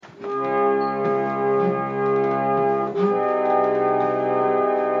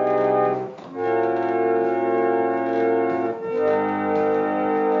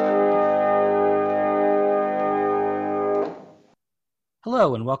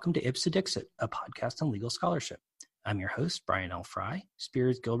Hello, and welcome to Ipsa Dixit, a podcast on legal scholarship. I'm your host, Brian L. Fry,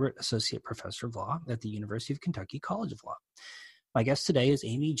 Spears Gilbert Associate Professor of Law at the University of Kentucky College of Law. My guest today is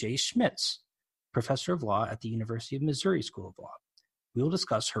Amy J. Schmitz, Professor of Law at the University of Missouri School of Law. We will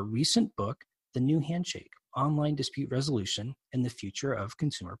discuss her recent book, The New Handshake, Online Dispute Resolution and the Future of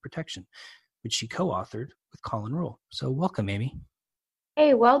Consumer Protection, which she co-authored with Colin Rule. So welcome, Amy.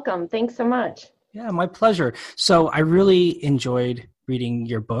 Hey, welcome. Thanks so much. Yeah, my pleasure. So I really enjoyed reading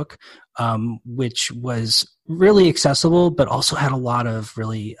your book, which was really accessible, but also had a lot of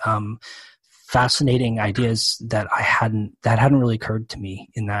really fascinating ideas that hadn't really occurred to me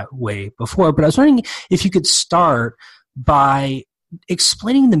in that way before. But I was wondering if you could start by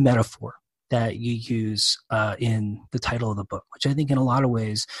explaining the metaphor that you use in the title of the book, which I think in a lot of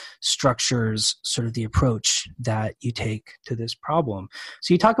ways structures sort of the approach that you take to this problem.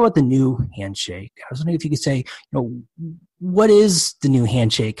 So you talk about the new handshake. I was wondering if you could say, what is the new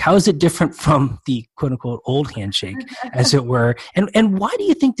handshake? How is it different from the quote unquote old handshake, as it were? And why do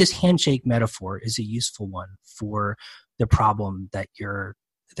you think this handshake metaphor is a useful one for the problem that you're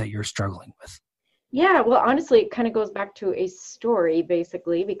struggling with? Yeah, well, honestly, it kind of goes back to a story,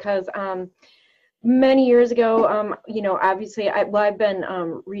 basically, because many years ago, obviously, I've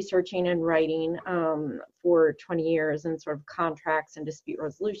been researching and writing for 20 years in sort of contracts and dispute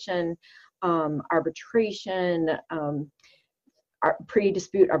resolution, arbitration,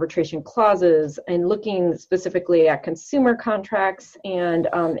 pre-dispute arbitration clauses, and looking specifically at consumer contracts and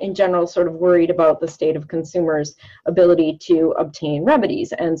in general sort of worried about the state of consumers' ability to obtain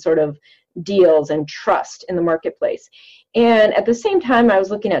remedies and sort of deals and trust in the marketplace. And at the same time, I was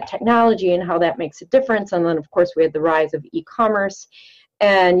looking at technology and how that makes a difference. And then, of course, we had the rise of e-commerce.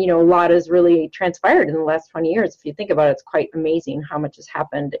 And, a lot has really transpired in the last 20 years. If you think about it, it's quite amazing how much has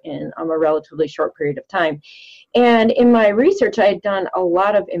happened in a relatively short period of time. And in my research, I had done a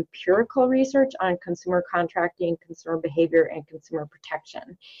lot of empirical research on consumer contracting, consumer behavior, and consumer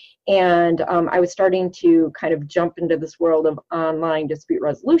protection. And I was starting to kind of jump into this world of online dispute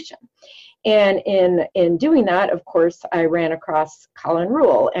resolution. And in doing that, of course, I ran across Colin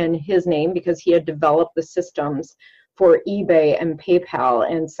Rule and his name because he had developed the systems for eBay and PayPal.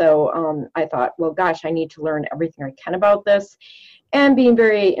 And so I thought, well, gosh, I need to learn everything I can about this. And being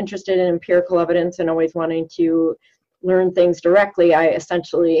very interested in empirical evidence and always wanting to learn things directly, I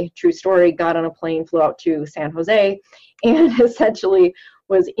essentially, true story, got on a plane, flew out to San Jose, and essentially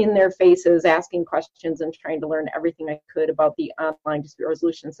was in their faces asking questions and trying to learn everything I could about the online dispute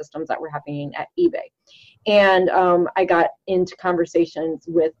resolution systems that were happening at eBay. And I got into conversations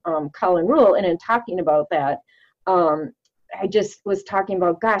with Colin Rule, and in talking about that, I just was talking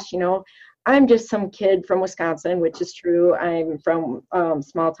about, gosh, I'm just some kid from Wisconsin, which is true. I'm from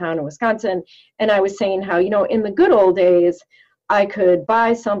small town in Wisconsin. And I was saying how, in the good old days, I could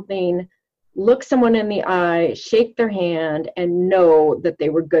buy something, look someone in the eye, shake their hand, and know that they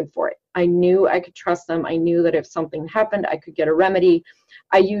were good for it. I knew I could trust them. I knew that if something happened, I could get a remedy.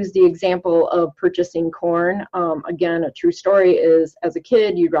 I used the example of purchasing corn. Again, a true story is, as a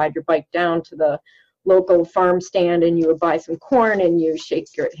kid, you'd ride your bike down to the local farm stand and you would buy some corn and you shake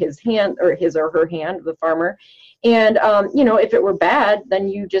his hand or his or her hand, the farmer. And, if it were bad, then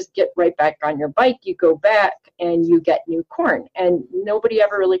you just get right back on your bike, you go back and you get new corn. And nobody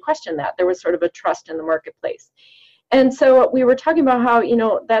ever really questioned that. There was sort of a trust in the marketplace. And so we were talking about how,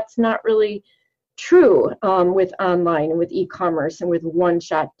 that's not really true with online and with e-commerce and with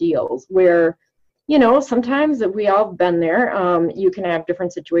one-shot deals where sometimes we all have been there. You can have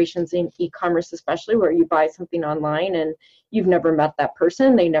different situations in e-commerce, especially where you buy something online and you've never met that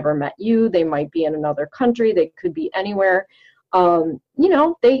person. They never met you. They might be in another country. They could be anywhere. You're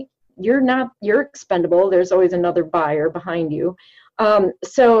expendable. There's always another buyer behind you.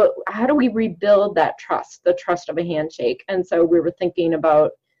 So how do we rebuild that trust, the trust of a handshake? And so we were thinking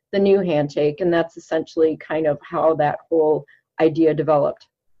about the new handshake, and that's essentially kind of how that whole idea developed.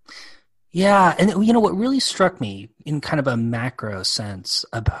 Yeah, and what really struck me in kind of a macro sense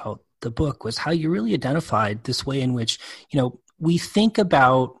about the book was how you really identified this way in which, we think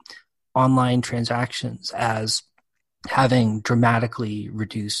about online transactions as having dramatically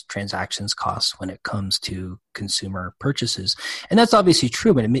reduced transactions costs when it comes to consumer purchases. And that's obviously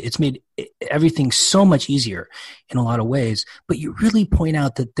true, but it's made everything so much easier in a lot of ways. But you really point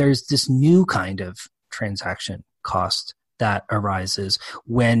out that there's this new kind of transaction cost that arises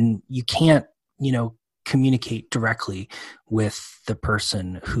when you can't, communicate directly with the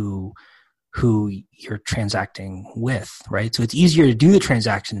person who you're transacting with, right? So it's easier to do the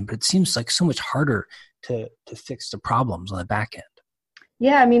transaction, but it seems like so much harder to fix the problems on the back end.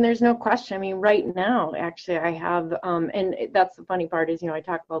 Yeah, I mean, there's no question. I mean, right now, actually, I have, that's the funny part is, I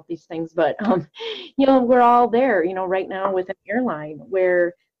talk about these things, but, we're all there, right now with an airline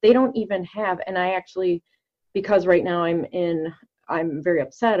where they don't even have, and I actually, because right now I'm very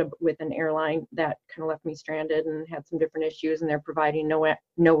upset with an airline that kind of left me stranded and had some different issues, and they're providing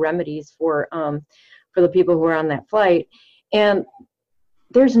no remedies for the people who are on that flight. And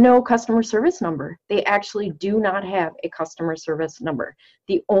there's no customer service number. They actually do not have a customer service number.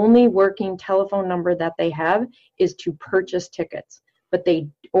 The only working telephone number that they have is to purchase tickets,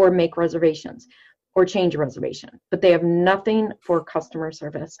 or make reservations or change a reservation, but they have nothing for customer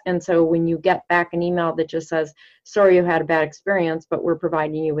service. And so when you get back an email that just says, sorry, you had a bad experience, but we're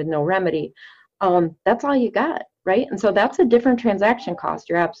providing you with no remedy, that's all you got, right? And so that's a different transaction cost.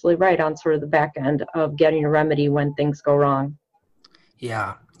 You're absolutely right on sort of the back end of getting a remedy when things go wrong.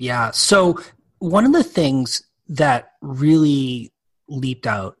 Yeah, yeah. So one of the things that really leaped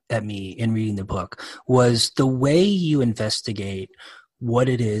out at me in reading the book was the way you investigate what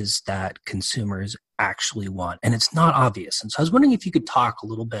it is that consumers actually want. And it's not obvious. And so I was wondering if you could talk a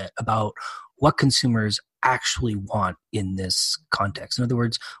little bit about what consumers actually want in this context. In other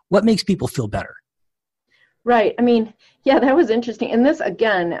words, what makes people feel better? Right. I mean, yeah, that was interesting. And this,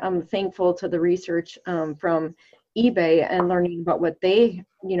 again, I'm thankful to the research from eBay and learning about what they,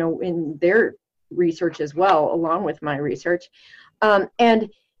 in their research as well, along with my research. And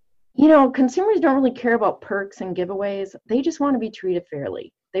consumers don't really care about perks and giveaways. They just want to be treated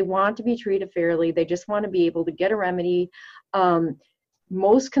fairly. They want to be treated fairly. They just want to be able to get a remedy.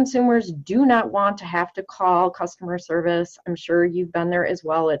 Most consumers do not want to have to call customer service. I'm sure you've been there as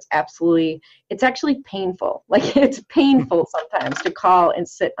well. It's actually painful. Like, it's painful sometimes to call and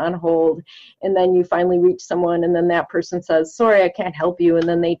sit on hold, and then you finally reach someone, and then that person says, sorry, I can't help you, and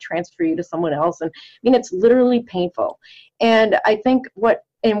then they transfer you to someone else. And I mean, it's literally painful. And I think what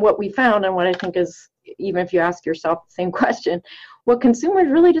we found, and what I think is, even if you ask yourself the same question, what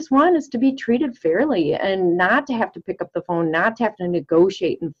consumers really just want is to be treated fairly and not to have to pick up the phone, not to have to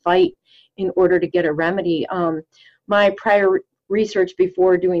negotiate and fight in order to get a remedy. My prior research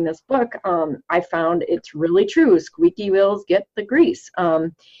before doing this book, I found it's really true. Squeaky wheels get the grease.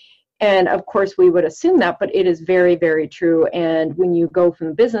 And of course, we would assume that, but it is very, very true. And when you go from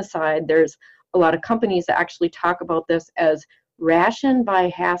the business side, there's a lot of companies that actually talk about this as ration by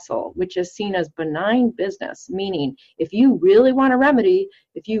hassle, which is seen as benign business, meaning if you really want a remedy,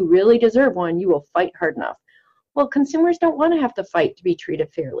 if you really deserve one, you will fight hard enough. Well, consumers don't want to have to fight to be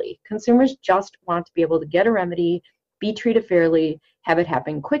treated fairly. Consumers just want to be able to get a remedy, be treated fairly, have it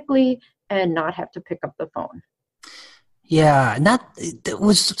happen quickly, and not have to pick up the phone. Yeah, and that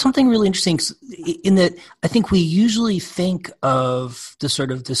was something really interesting in that I think we usually think of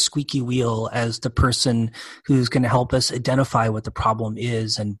the squeaky wheel as the person who's going to help us identify what the problem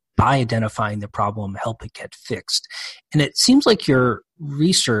is, and by identifying the problem, help it get fixed. And it seems like your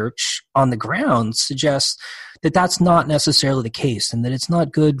research on the ground suggests that that's not necessarily the case, and that it's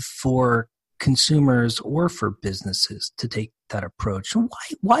not good for consumers or for businesses to take that approach.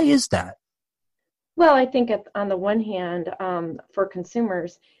 Why is that? Well, I think on the one hand, for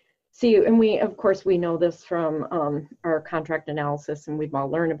consumers, and we know this from our contract analysis, and we've all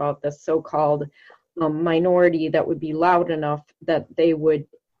learned about this so-called minority that would be loud enough that they would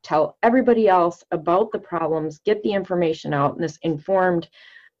tell everybody else about the problems, get the information out, and this informed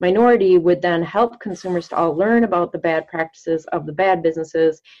minority would then help consumers to all learn about the bad practices of the bad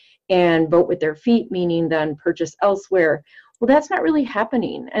businesses and vote with their feet, meaning then purchase elsewhere. Well, that's not really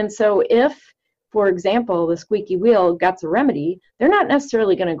happening. And so if, for example, the squeaky wheel gets a remedy, they're not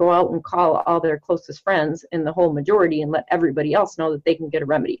necessarily going to go out and call all their closest friends in the whole majority and let everybody else know that they can get a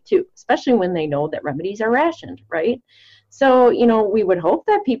remedy too, especially when they know that remedies are rationed, right? So, we would hope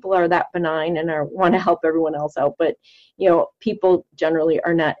that people are that benign and want to help everyone else out, but, people generally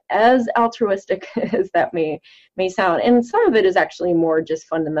are not as altruistic as that may sound. And some of it is actually more just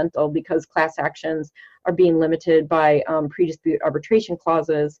fundamental because class actions are being limited by pre-dispute arbitration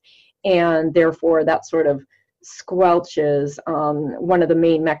clauses, and therefore that sort of squelches one of the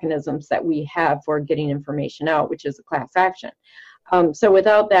main mechanisms that we have for getting information out, which is a class action. So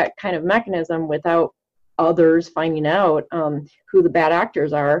without that kind of mechanism, without others finding out who the bad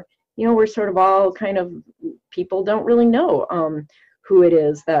actors are, we're sort of all kind of, people don't really know who it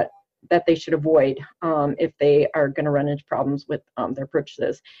is that they should avoid if they are going to run into problems with their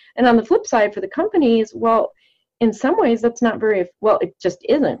purchases. And on the flip side, for the companies, well, in some ways, that's not it just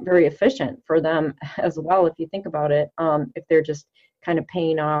isn't very efficient for them as well, if you think about it, if they're just kind of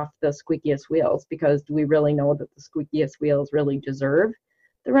paying off the squeakiest wheels, because do we really know that the squeakiest wheels really deserve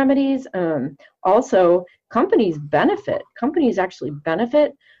the remedies. Also, companies benefit. Companies actually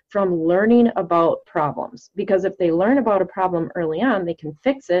benefit from learning about problems, because if they learn about a problem early on, they can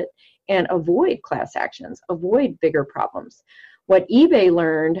fix it and avoid class actions, avoid bigger problems. What eBay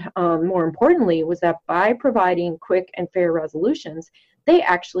learned, more importantly, was that by providing quick and fair resolutions, they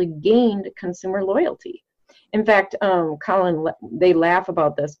actually gained consumer loyalty. In fact, Colin, they laugh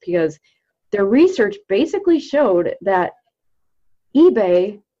about this because their research basically showed that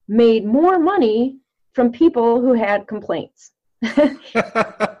eBay made more money from people who had complaints.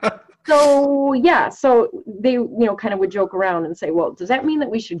 So yeah, so they kind of would joke around and say, well, does that mean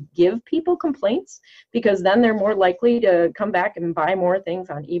that we should give people complaints because then they're more likely to come back and buy more things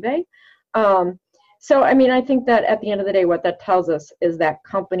on eBay? So I mean, I think that at the end of the day, what that tells us is that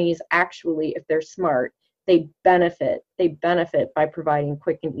companies actually, if they're smart, they benefit by providing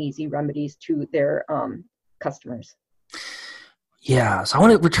quick and easy remedies to their customers. Yeah, so I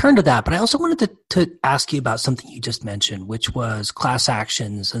want to return to that, but I also wanted to ask you about something you just mentioned, which was class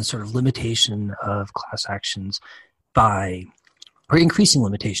actions and sort of limitation of class actions or increasing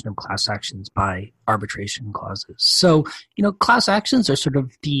limitation of class actions by arbitration clauses. So, class actions are sort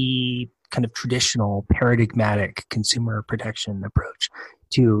of the kind of traditional paradigmatic consumer protection approach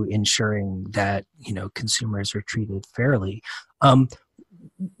to ensuring that, consumers are treated fairly.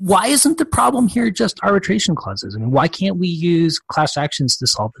 Why isn't the problem here just arbitration clauses? I mean, why can't we use class actions to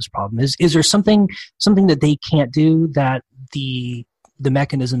solve this problem? Is there something that they can't do that the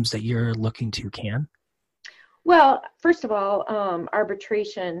mechanisms that you're looking to can? Well, first of all,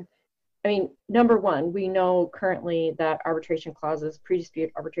 arbitration, I mean, number one, we know currently that arbitration clauses,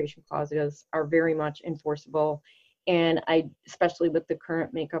 pre-dispute arbitration clauses, are very much enforceable. And especially with the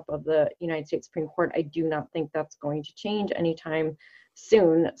current makeup of the United States Supreme Court, I do not think that's going to change anytime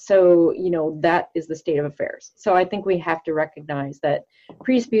soon. So, that is the state of affairs. So I think we have to recognize that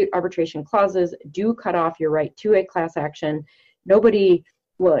pre-dispute arbitration clauses do cut off your right to a class action.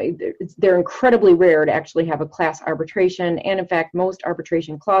 They're incredibly rare to actually have a class arbitration. And in fact, most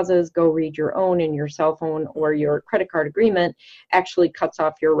arbitration clauses, go read your own in your cell phone or your credit card agreement, actually cuts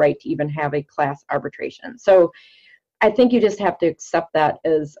off your right to even have a class arbitration. So I think you just have to accept that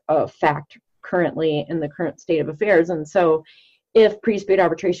as a fact currently in the current state of affairs. And so if pre-dispute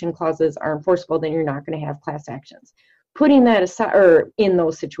arbitration clauses are enforceable, then you're not going to have class actions. Putting that aside, or in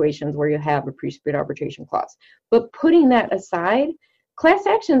those situations where you have a pre-dispute arbitration clause, but putting that aside, class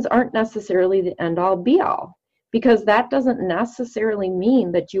actions aren't necessarily the end-all be-all, because that doesn't necessarily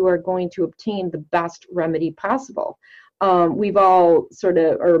mean that you are going to obtain the best remedy possible. We've all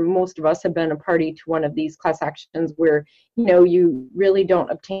or most of us have been a party to one of these class actions where, you really don't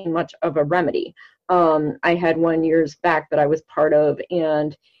obtain much of a remedy. I had one years back that I was part of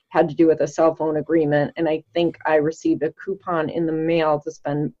and had to do with a cell phone agreement. And I think I received a coupon in the mail to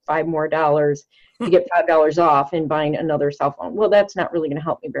spend $5 more to get $5 off in buying another cell phone. Well, that's not really going to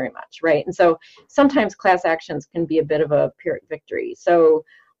help me very much, right? And so sometimes class actions can be a bit of a Pyrrhic victory. So,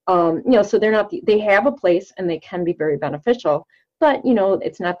 so they're not, they have a place and they can be very beneficial, but,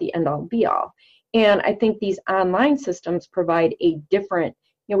 it's not the end all be all. And I think these online systems provide a different,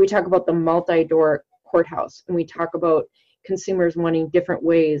 we talk about the multi-door courthouse, and we talk about consumers wanting different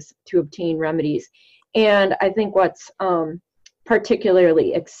ways to obtain remedies. And I think what's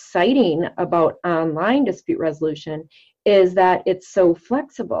particularly exciting about online dispute resolution is that it's so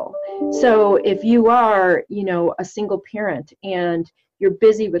flexible. So if you are, a single parent and you're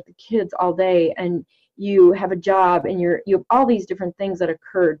busy with the kids all day and you have a job and you have all these different things that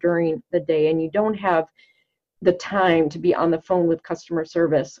occur during the day, and you don't have the time to be on the phone with customer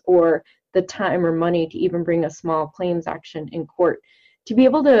service or the time or money to even bring a small claims action in court, to be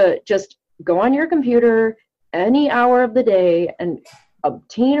able to just go on your computer any hour of the day and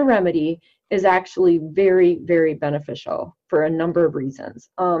obtain a remedy is actually very, very beneficial for a number of reasons.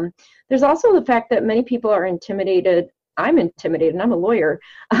 There's also the fact that many people are intimidated. I'm intimidated, and I'm a lawyer,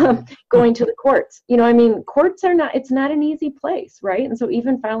 going to the courts. Courts it's not an easy place, right? And so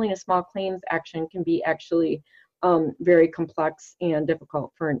even filing a small claims action can be actually very complex and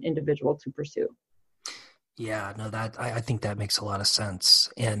difficult for an individual to pursue. Yeah, no, I think that makes a lot of sense.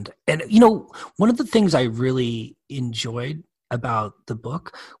 And one of the things I really enjoyed about the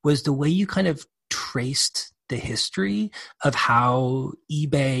book was the way you kind of traced the history of how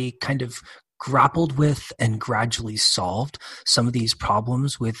eBay kind of grappled with and gradually solved some of these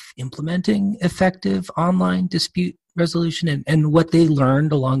problems with implementing effective online dispute resolution and what they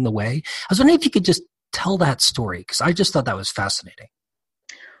learned along the way. I was wondering if you could just tell that story, because I just thought that was fascinating.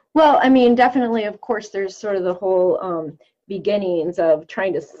 Well, definitely, of course, there's sort of the whole beginnings of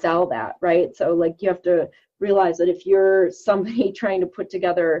trying to sell that, right? So like you have to realize that if you're somebody trying to put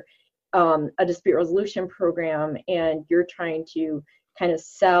together a dispute resolution program and you're trying to kind of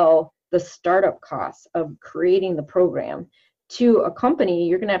sell the startup costs of creating the program to a company,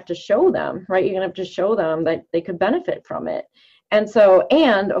 you're going to have to show them, right? You're going to have to show them that they could benefit from it. And so,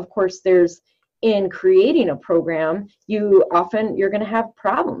 and of course, there's in creating a program, you're going to have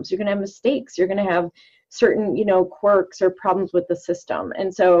problems. You're going to have mistakes. You're going to have certain, quirks or problems with the system.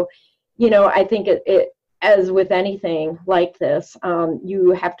 And so, I think it as with anything like this,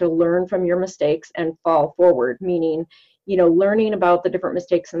 you have to learn from your mistakes and fall forward, meaning, learning about the different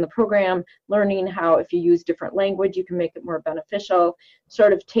mistakes in the program, learning how if you use different language, you can make it more beneficial,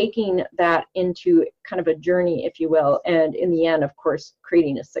 sort of taking that into kind of a journey, if you will, and in the end, of course,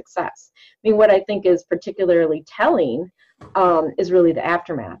 creating a success. I mean, what I think is particularly telling is really the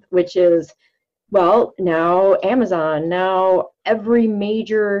aftermath, which is, well, now Amazon, now every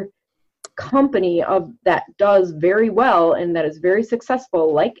major company that does very well and that is very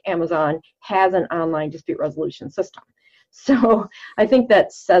successful, like Amazon, has an online dispute resolution system. So I think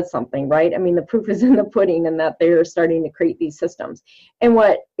that says something, right? I mean, the proof is in the pudding and that they're starting to create these systems. And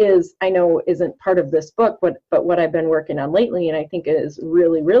what is, I know isn't part of this book, but what I've been working on lately, and I think is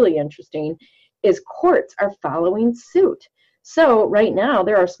really, really interesting, is courts are following suit. So right now,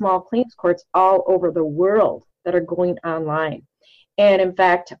 there are small claims courts all over the world that are going online. And in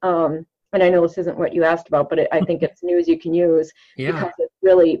fact, and I know this isn't what you asked about, but I think it's news you can use because it's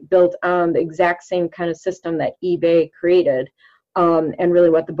really built on the exact same kind of system that eBay created. And really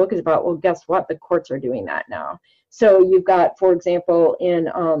what the book is about, well, guess what? The courts are doing that now. So you've got, for example,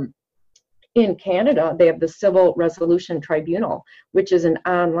 in Canada, they have the Civil Resolution Tribunal, which is an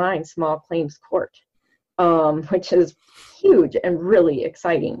online small claims court, which is huge and really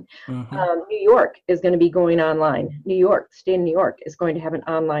exciting. Mm-hmm. New York is going to be going online. The state of New York is going to have an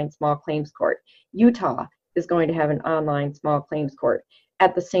online small claims court. Utah is going to have an online small claims court.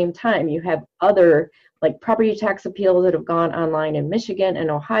 At the same time, you have other like property tax appeals that have gone online in Michigan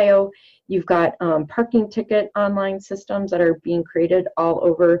and Ohio. You've got parking ticket online systems that are being created all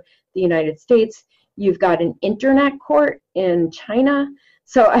over the United States. You've got an internet court in China.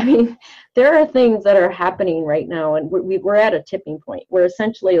 So, I mean, there are things that are happening right now, and we're at a tipping point where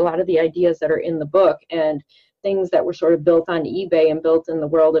essentially a lot of the ideas that are in the book and things that were sort of built on eBay and built in the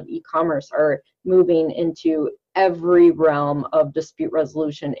world of e-commerce are moving into every realm of dispute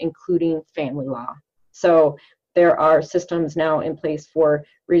resolution, including family law. So there are systems now in place for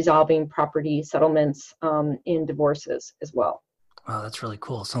resolving property settlements in divorces as well. Wow, that's really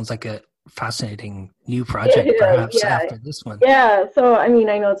cool. Sounds like a fascinating new project, perhaps after this one. Yeah, so I mean,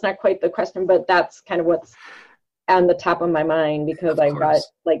 I know it's not quite the question, but that's kind of what's on the top of my mind because I've got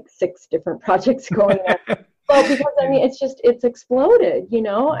like 6 different projects going on. Well, because I mean, it's exploded,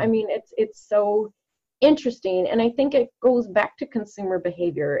 I mean, it's so interesting. And I think it goes back to consumer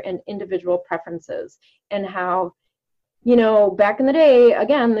behavior and individual preferences and how, back in the day,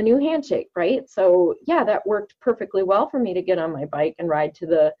 again, the new handshake, right? So yeah, that worked perfectly well for me to get on my bike and ride to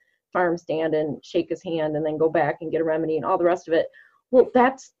the farm stand and shake his hand and then go back and get a remedy and all the rest of it. Well,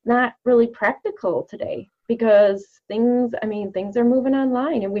 that's not really practical today because things are moving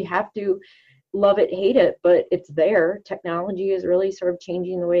online and we have to love it, hate it, but it's there. Technology is really sort of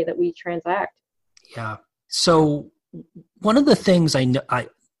changing the way that we transact. Yeah. So one of the things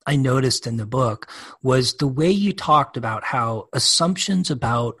I noticed in the book was the way you talked about how assumptions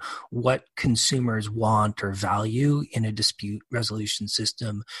about what consumers want or value in a dispute resolution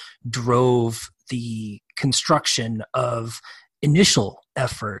system drove the construction of initial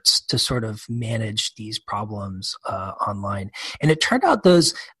efforts to sort of manage these problems online. And it turned out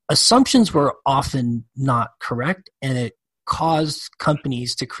those assumptions were often not correct, and it caused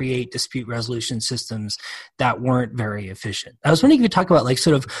companies to create dispute resolution systems that weren't very efficient. I was wondering if you could talk about like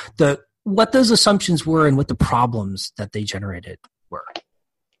sort of what those assumptions were and what the problems that they generated were.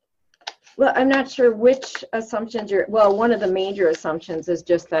 Well, I'm not sure which assumptions one of the major assumptions is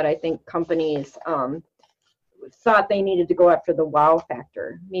just that I think companies thought they needed to go after the wow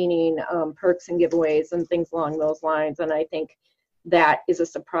factor, meaning perks and giveaways and things along those lines. And I think that was a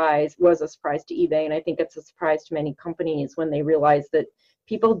surprise to eBay, and I think it's a surprise to many companies when they realize that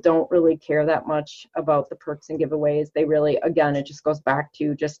people don't really care that much about the perks and giveaways. They really, again, it just goes back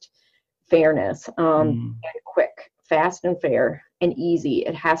to just fairness, and quick, fast and fair and easy.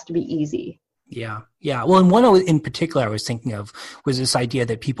 It has to be easy. Yeah. Well, and one in particular I was thinking of was this idea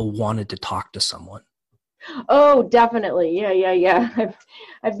that people wanted to talk to someone. Oh, definitely. Yeah.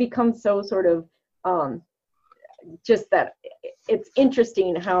 I've become so sort of just that it's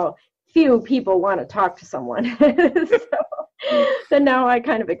interesting how few people want to talk to someone. So now I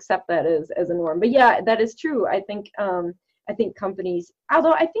kind of accept that as a norm. But yeah, that is true. I think companies,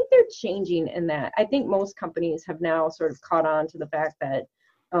 although I think they're changing in that. I think most companies have now sort of caught on to the fact that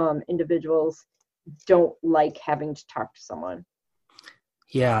individuals don't like having to talk to someone.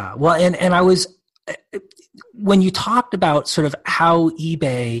 Yeah. Well, and I was, when you talked about sort of how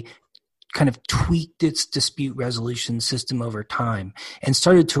eBay kind of tweaked its dispute resolution system over time and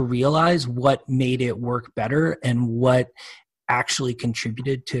started to realize what made it work better and what actually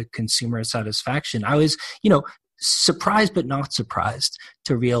contributed to consumer satisfaction, I was, surprised but not surprised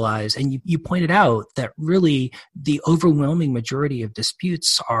to realize, and you pointed out that really the overwhelming majority of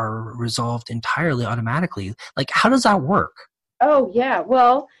disputes are resolved entirely automatically. Like, how does that work? Oh, yeah.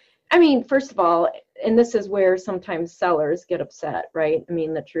 Well, I mean, first of all, and this is where sometimes sellers get upset, right? I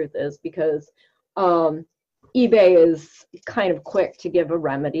mean, the truth is because eBay is kind of quick to give a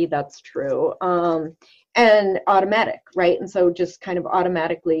remedy. That's true. And automatic, right? And so just kind of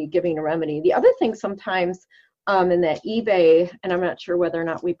automatically giving a remedy. The other thing sometimes in that eBay, and I'm not sure whether or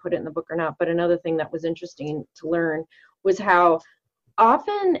not we put it in the book or not, but another thing that was interesting to learn was how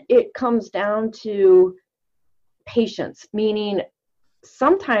often it comes down to patience, meaning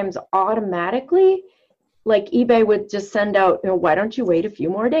sometimes automatically, like eBay would just send out, why don't you wait a few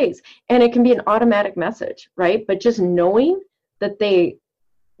more days? And it can be an automatic message, right? But just knowing that they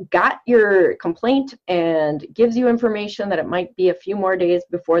got your complaint and gives you information that it might be a few more days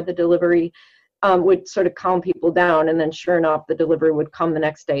before the delivery would sort of calm people down. And then sure enough, the delivery would come the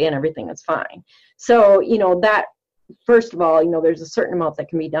next day and everything is fine. So, that, first of all, there's a certain amount that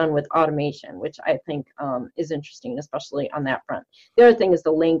can be done with automation, which I think is interesting, especially on that front. The other thing is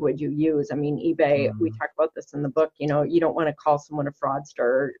the language you use. I mean, eBay, we talk about this in the book, you don't want to call someone a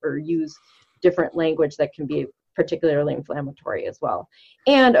fraudster or use different language that can be particularly inflammatory as well.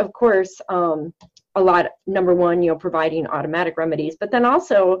 And of course, number one, providing automatic remedies, but then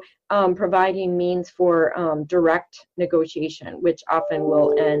also providing means for direct negotiation, which often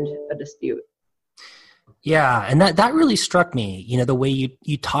will end a dispute. Yeah, and that really struck me, the way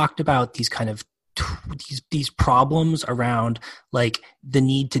you talked about these kind of these problems around like the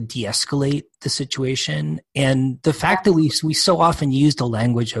need to de-escalate the situation, and the fact that we so often use the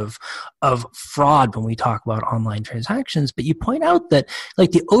language of fraud when we talk about online transactions, but you point out that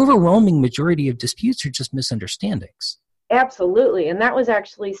like the overwhelming majority of disputes are just misunderstandings. Absolutely, and that was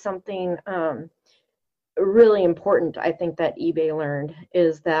actually something really important, I think, that eBay learned,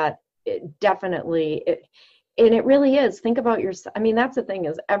 is that it really is. Think about yourself. I mean, that's the thing,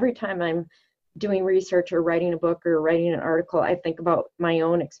 is every time I'm doing research or writing a book or writing an article, I think about my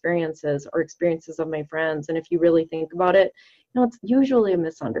own experiences or experiences of my friends. And if you really think about it, it's usually a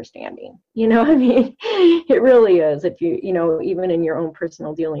misunderstanding. I mean, it really is. If you, even in your own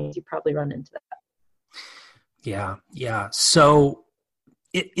personal dealings, you probably run into that. Yeah. So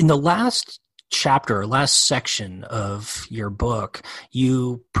in the last section of your book,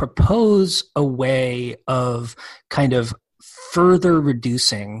 you propose a way of kind of further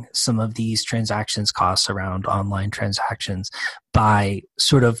reducing some of these transactions costs around online transactions by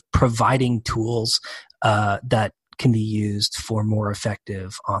sort of providing tools that can be used for more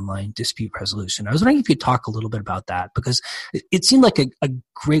effective online dispute resolution. I was wondering if you'd talk a little bit about that, because it seemed like a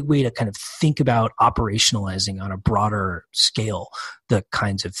great way to kind of think about operationalizing on a broader scale the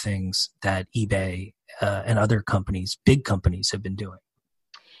kinds of things that eBay and other companies, big companies, have been doing.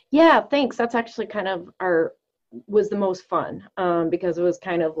 Yeah, thanks. That's actually kind of was the most fun because it was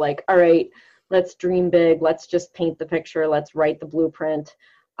kind of like, all right, let's dream big. Let's just paint the picture. Let's write the blueprint.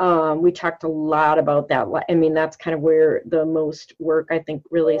 We talked a lot about that. I mean, that's kind of where the most work, I think,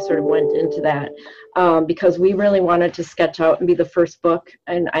 really sort of went into that because we really wanted to sketch out and be the first book,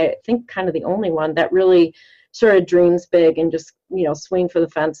 and I think kind of the only one that really sort of dreams big and just, swing for the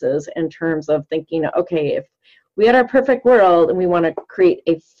fences in terms of thinking, okay, if we had our perfect world and we want to create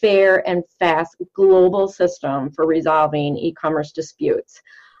a fair and fast global system for resolving e-commerce disputes.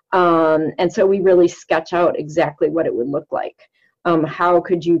 And so we really sketch out exactly what it would look like. How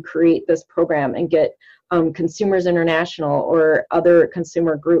could you create this program and get Consumers International or other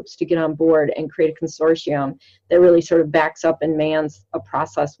consumer groups to get on board and create a consortium that really sort of backs up and mans a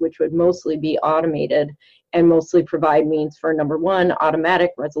process which would mostly be automated and mostly provide means for, number one,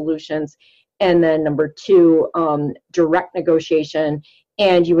 automatic resolutions, and then number two, direct negotiation.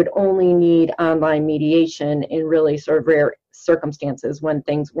 And you would only need online mediation in really sort of rare circumstances when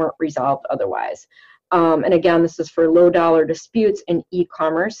things weren't resolved otherwise. And again, this is for low dollar disputes in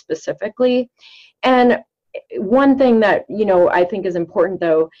e-commerce specifically. And one thing that, I think is important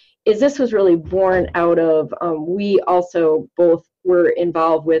though, is this was really born out of, we also both were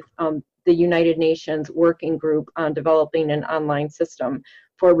involved with the United Nations Working Group on developing an online system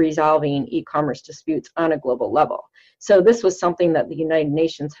for resolving e-commerce disputes on a global level. So this was something that the United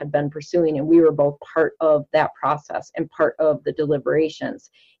Nations had been pursuing, and we were both part of that process and part of the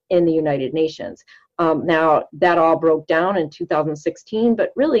deliberations in the United Nations. Now, that all broke down in 2016,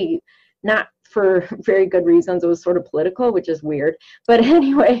 but really not for very good reasons. It was sort of political, which is weird. But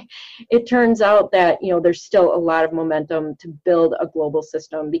anyway, it turns out that, there's still a lot of momentum to build a global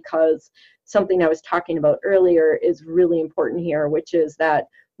system, because something I was talking about earlier is really important here, which is that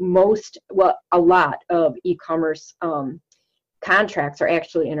a lot of e-commerce contracts are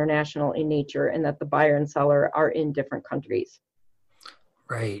actually international in nature, and that the buyer and seller are in different countries.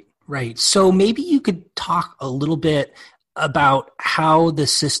 Right. So maybe you could talk a little bit about how the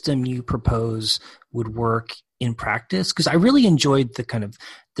system you propose would work in practice, because I really enjoyed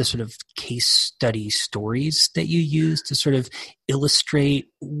the sort of case study stories that you use to sort of illustrate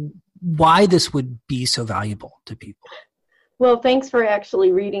why this would be so valuable to people. Well, thanks for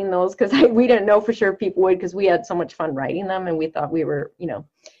actually reading those, because we didn't know for sure if people would, because we had so much fun writing them, and we thought we were,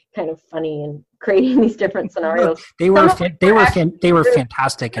 kind of funny and creating these different scenarios. They were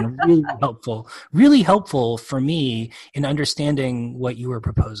fantastic and really helpful for me in understanding what you were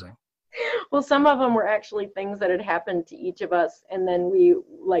proposing. Well, some of them were actually things that had happened to each of us, and then we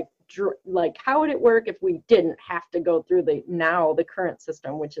how would it work if we didn't have to go through the current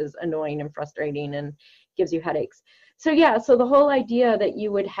system, which is annoying and frustrating and gives you headaches. So the whole idea that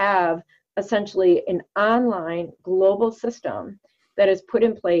you would have essentially an online global system that is put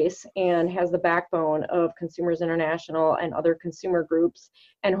in place and has the backbone of Consumers International and other consumer groups,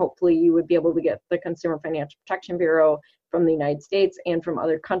 and hopefully you would be able to get the Consumer Financial Protection Bureau from the United States and from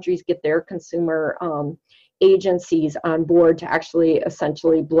other countries, get their consumer agencies on board to actually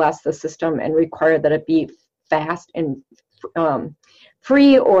essentially bless the system and require that it be fast and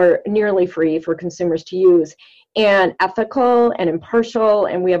free or nearly free for consumers to use, and ethical and impartial.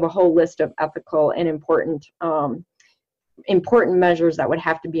 And we have a whole list of ethical and important measures that would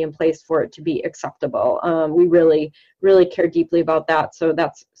have to be in place for it to be acceptable. We really, really care deeply about that. So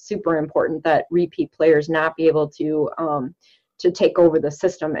that's super important, that repeat players not be able to take over the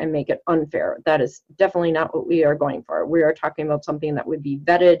system and make it unfair. That is definitely not what we are going for. We are talking about something that would be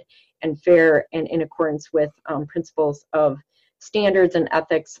vetted and fair and in accordance with principles of standards and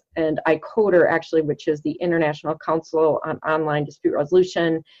ethics. And ICOTR, actually, which is the International Council on Online Dispute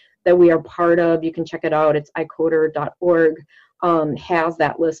Resolution, that we are part of. You can check it out. It's icotr.org, has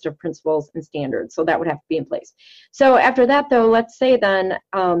that list of principles and standards. So that would have to be in place. So after that, though, let's say then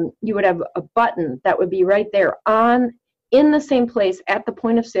you would have a button that would be right there in the same place at the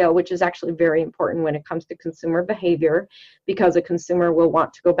point of sale, which is actually very important when it comes to consumer behavior, because a consumer will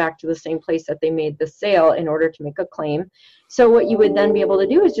want to go back to the same place that they made the sale in order to make a claim. So what you would then be able to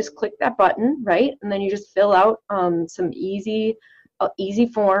do is just click that button, right? And then you just fill out some easy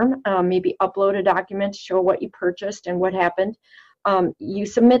form, maybe upload a document to show what you purchased and what happened. You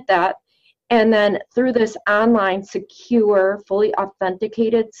submit that, and then through this online, secure, fully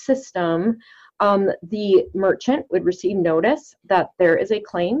authenticated system, the merchant would receive notice that there is a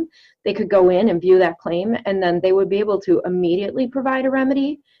claim. They could go in and view that claim, and then they would be able to immediately provide a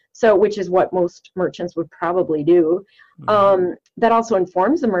remedy. So, which is what most merchants would probably do. That also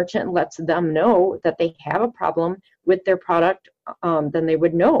informs the merchant and lets them know that they have a problem with their product. Then they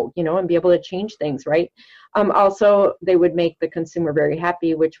would know, and be able to change things, right? Also, they would make the consumer very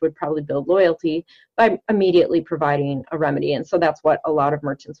happy, which would probably build loyalty by immediately providing a remedy. And so that's what a lot of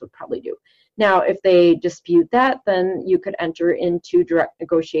merchants would probably do. Now, if they dispute that, then you could enter into direct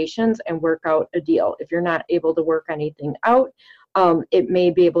negotiations and work out a deal. If you're not able to work anything out, it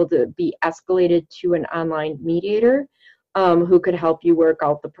may be able to be escalated to an online mediator who could help you work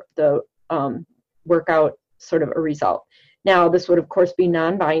out work out sort of a result. Now, this would of course be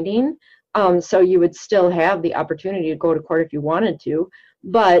non-binding, so you would still have the opportunity to go to court if you wanted to.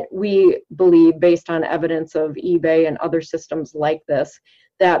 But we believe, based on evidence of eBay and other systems like this,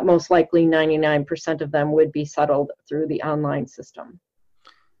 that most likely 99% of them would be settled through the online system.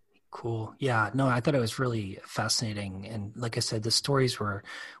 Cool. Yeah, no, I thought it was really fascinating. And like I said, the stories were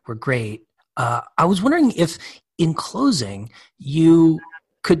great. I was wondering if, in closing, you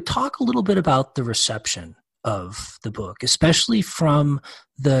could talk a little bit about the reception of the book, especially from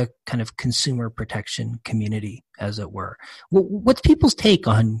the kind of consumer protection community, as it were. What's people's take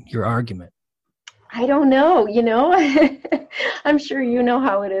on your argument? I don't know, I'm sure you know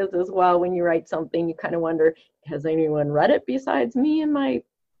how it is as well. When you write something, you kind of wonder, has anyone read it besides me and my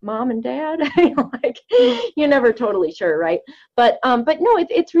mom and dad? Like, you're never totally sure, right? But no,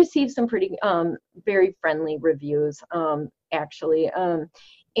 it's received some pretty very friendly reviews, actually,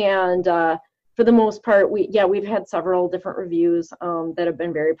 and for the most part, we've had several different reviews that have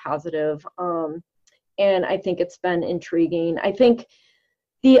been very positive, and I think it's been intriguing. I think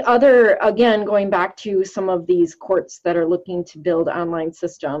the other, again, going back to some of these courts that are looking to build online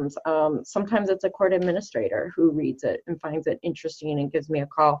systems, sometimes it's a court administrator who reads it and finds it interesting and gives me a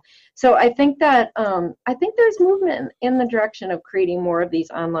call. So I think that I think there's movement in the direction of creating more of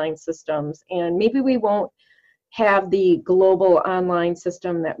these online systems, and maybe we won't have the global online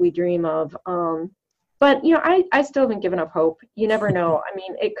system that we dream of. But I still haven't given up hope. You never know. I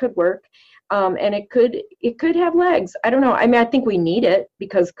mean, it could work. And it could have legs. I don't know. I mean, I think we need it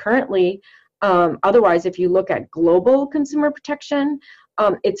because currently, otherwise, if you look at global consumer protection,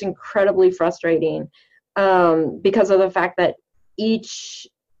 it's incredibly frustrating because of the fact that each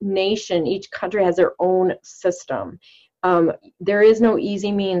nation, each country has their own system. There is no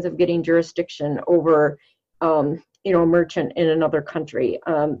easy means of getting jurisdiction over, a merchant in another country.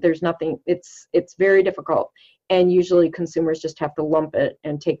 There's nothing. It's very difficult, and usually consumers just have to lump it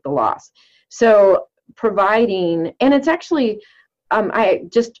and take the loss. So providing, and it's actually, I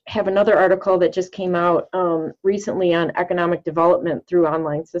just have another article that just came out recently on economic development through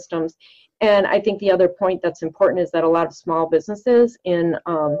online systems. And I think the other point that's important is that a lot of small businesses in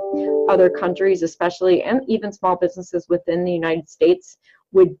other countries, especially, and even small businesses within the United States,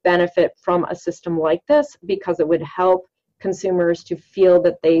 would benefit from a system like this because it would help consumers to feel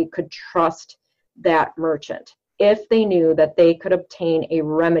that they could trust that merchant if they knew that they could obtain a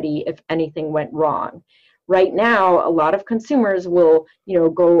remedy if anything went wrong. Right now, a lot of consumers will,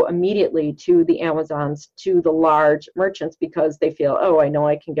 go immediately to the Amazons, to the large merchants, because they feel, oh, I know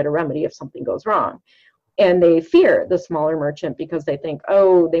I can get a remedy if something goes wrong. And they fear the smaller merchant because they think,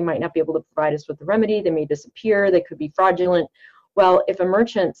 oh, they might not be able to provide us with the remedy. They may disappear. They could be fraudulent. Well, if a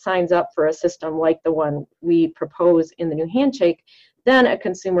merchant signs up for a system like the one we propose in the New Handshake, then a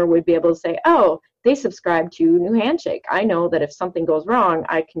consumer would be able to say, oh, they subscribe to New Handshake. I know that if something goes wrong,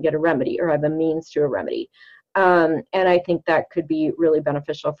 I can get a remedy or have a means to a remedy. And I think that could be really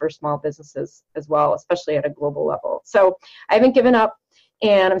beneficial for small businesses as well, especially at a global level. So I haven't given up,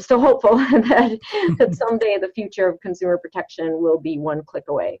 and I'm still hopeful that someday the future of consumer protection will be one click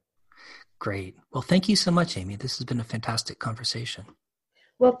away. Great. Well, thank you so much, Amy. This has been a fantastic conversation.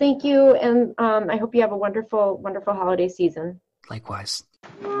 Well, thank you. And I hope you have a wonderful, wonderful holiday season. Likewise.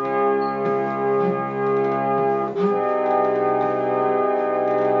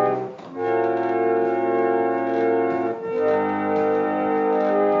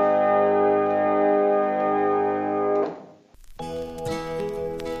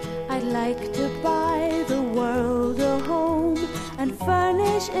 I'd like to buy the world a home and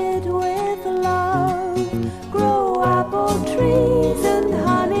furnish it with love. Grow apple trees and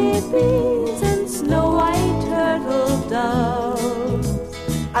honeybees.